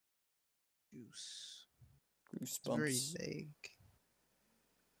goose. Very Goosebumps. vague.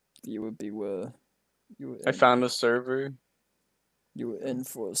 You would beware. I found a server. You were in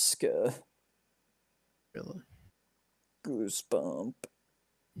for a scare. Really. Goosebump.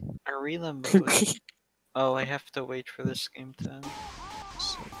 Arena mode. Oh, I have to wait for this game to end.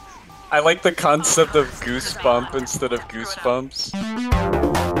 So I like the concept of goosebump instead of goosebumps.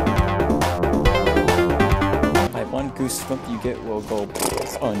 By one goosebump you get will go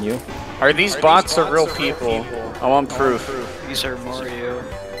on you. Are these bots or real people? I want proof. These are Mario.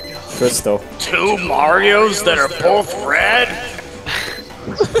 Crystal. 2 Marios that are both red?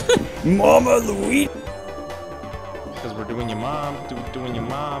 Mama Louise! Because we're doing your mom, doing your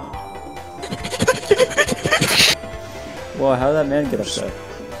mom. Well, how did that man get up there?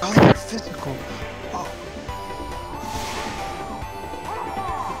 oh, they're physical.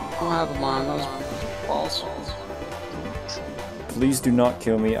 I'll have them on those balls. Please do not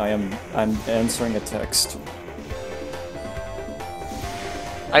kill me. I'm answering a text.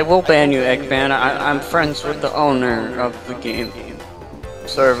 I will ban you, Eggman. I'm friends with the owner of the game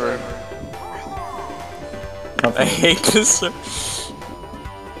server. I hate this.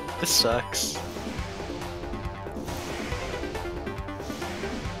 This sucks.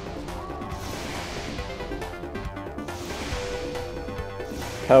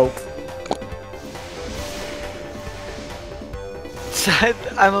 Help.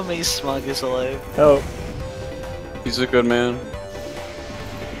 I'm amazed Smog is alive. Help. He's a good man.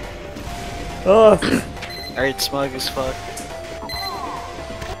 Oh. Alright, Smog is fucked.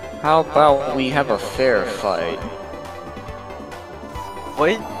 How about we have a fair fight?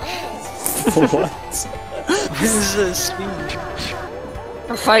 What? What? What is this speech?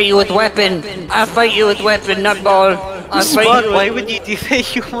 I'll fight you with weapon! I'll fight you with weapon, nutball! I'll fight Smog, you why would you do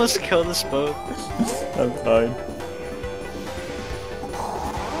that? You almost killed us both. I'm fine.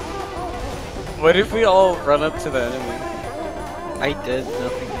 What if we all run up to the enemy? I did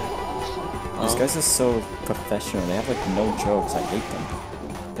nothing. These guys are so professional. They have like no jokes. I hate them.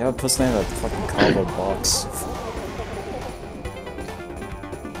 They have a personality like a fucking cardboard box.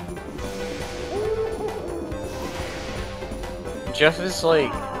 Jeff is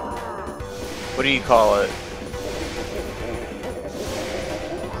like... What do you call it?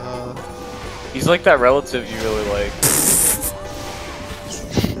 He's like that relative you really like.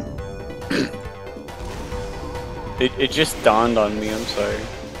 It just dawned on me, I'm sorry.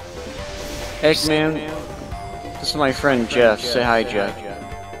 Eggman, this is my friend Jeff. Say hi, Jeff.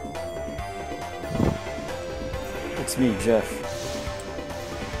 It's me, Jeff.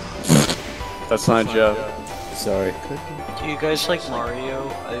 That's not Jeff. Sorry. Do you guys like Mario?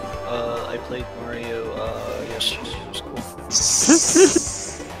 I played Mario yesterday. It was cool.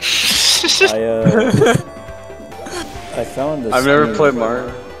 I found this. I've never played Mario.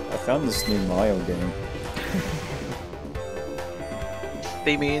 I found this new Mario game.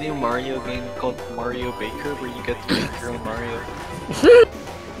 They made a new Mario game called Mario Baker where you get to make your own Mario.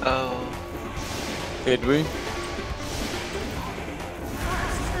 Oh. Did we?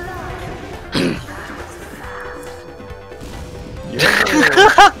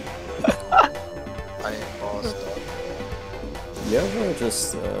 I am bossed up. You ever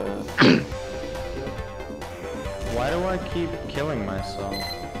just Why do I keep killing myself?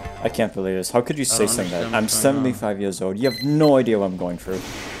 I can't believe this. How could you say something like that? I'm understand what's going 75 years old. You have no idea what I'm going through.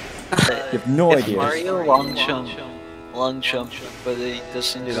 You have no If idea. Mario long jump, but it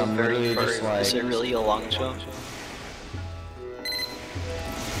doesn't Dude, go I'm very really far. just like- Is it really a long jump?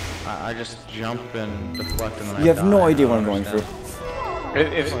 I just jump and deflect and then You I have no die. idea I what don't I'm going through.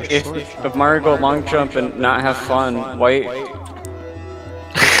 understand. If Mario go long jump and not have fun, wait.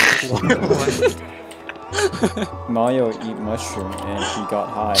 Mario eat mushroom and he got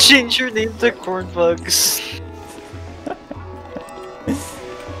high. Change your name to Cornbugs.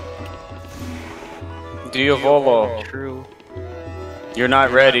 Diavolo, True. you're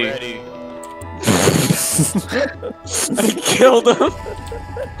not ready. I killed him.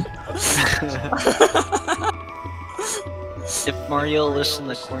 If Mario listened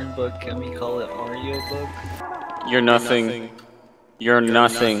to Cornbug, can we call it Mario Bug? You're nothing. You're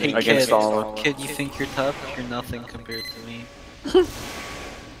nothing Hey against kid, all of kid, you think you're tough? You're nothing compared to me.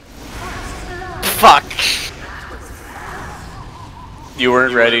 Fuck! You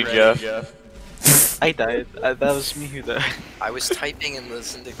weren't ready, Jeff. I died. That was me who died. I was typing and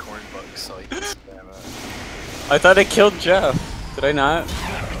listened to Cornbug, so I could spam it. I thought I killed Jeff. Did I not?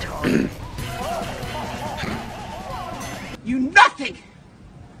 You nothing!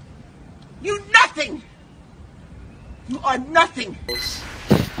 You nothing! You are nothing!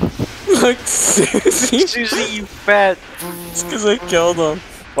 Like, Susie. Susie, you fat! It's because I killed him.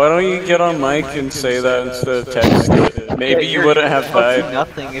 Why don't you get on mic and say that instead of text it? Maybe you wouldn't have Fucking died.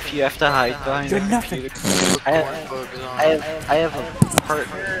 nothing if you have to hide behind You're a nothing. computer. I have a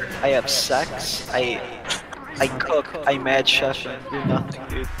partner. I have sex. I cook. I mad chef. You're nothing,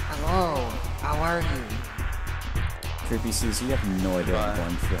 dude. Hello, how are you? Creepy Susie, you have no idea what I'm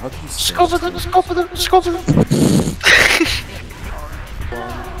going through. How can you say Scope of them. Scope of them. Scope of them.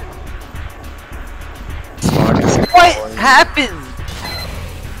 What happened?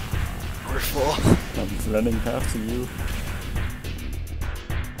 We're full. I'm running after you.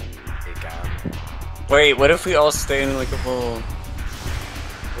 Hey, God. Wait, what if we all stay in like a little...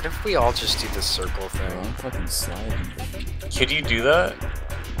 What if we all just do the circle Bro, thing? I'm fucking sliding. Could you do that?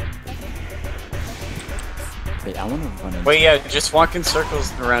 Wait, I wanna run into Wait, yeah, just walk in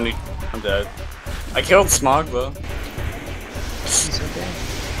circles around each... I'm dead. I killed Smog though.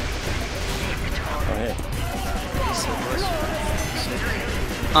 Oh, hey.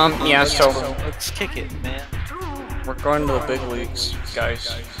 Yeah, so Let's kick it, man. we're going to the big leagues,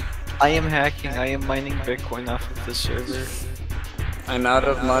 guys. I am hacking. I am mining Bitcoin off of the server. I'm out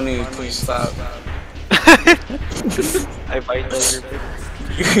of money, please stop. I mined all your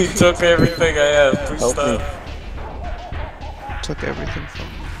Bitcoin. You took everything I have, please Help me. stop. Took everything from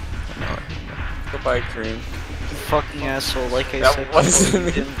me. No, Goodbye, Cream. You fucking asshole. Like I That said, wasn't before, me.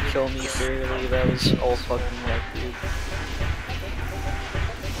 you didn't kill me fairly. That was all fucking luck, dude.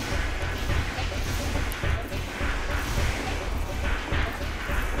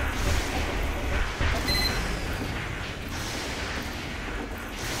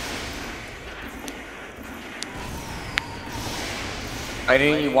 Why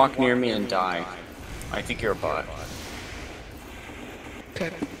didn't you walk near me and die? I think you're a bot.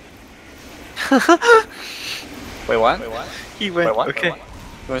 okay. Wait, what? He went. Wait, what? Okay. You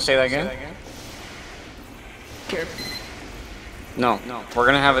wanna say that again? No, we're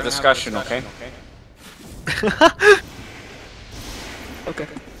gonna have a discussion, okay? Okay.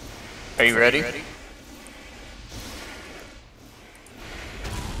 Are you ready?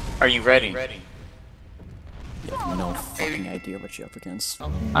 Are you ready? You have no fucking idea what you're up against.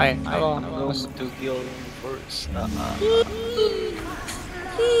 Hi. I'm going to kill him first.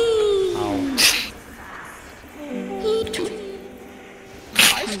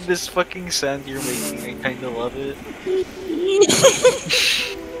 This fucking sound you're making, I kinda love it.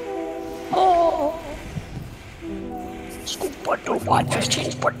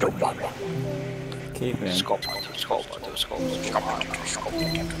 Caveman.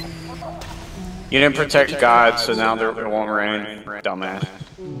 You didn't protect God, so now there won't rain, dumbass.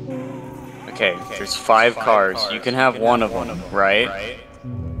 Okay, there's 5 cars. You can have one of them, right?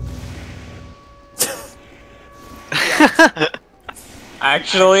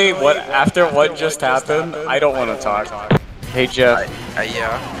 Actually, after what just happened, I don't want to talk. Hey Jeff,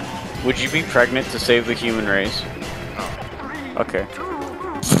 Yeah. would you be pregnant to save the human race? Okay.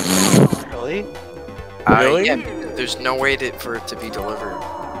 Really? Really? Yeah, there's no way for it to be delivered.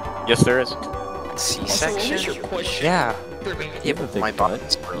 Yes, there is. C-section? Yeah. Yeah, have a but big my butt.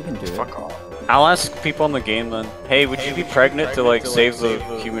 buttons You broke. can do it. Fuck off. I'll ask people in the game then. Hey, would you be pregnant to like save the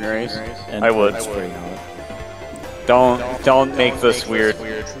human race? And I would. It's pretty hot. Don't make this weird.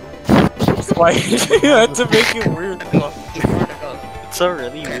 Why you had to make it weird? It's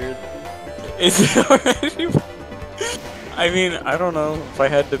already weird. Is it already? I mean, I don't know. If I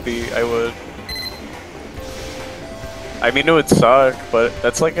had to be, I would. I mean, it would suck, but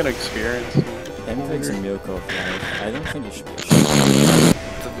that's like an experience. Mpreg and Milko of life. I don't think you should be ashamed.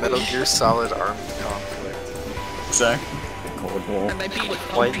 The Metal Gear Solid armed conflict. Exactly. Cold War. I might be able to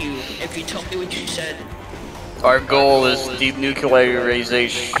help you if you tell me what you said. Our goal is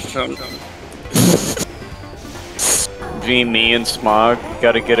denuclearization. Me and Smog.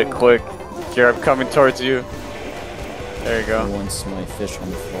 Gotta get it quick. Here, I'm coming towards you. There you go. Once my fish on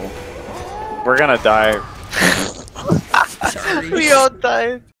the floor. We're gonna die. We all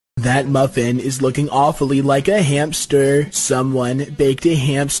died. That muffin is looking awfully like a hamster. Someone baked a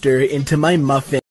hamster into my muffin.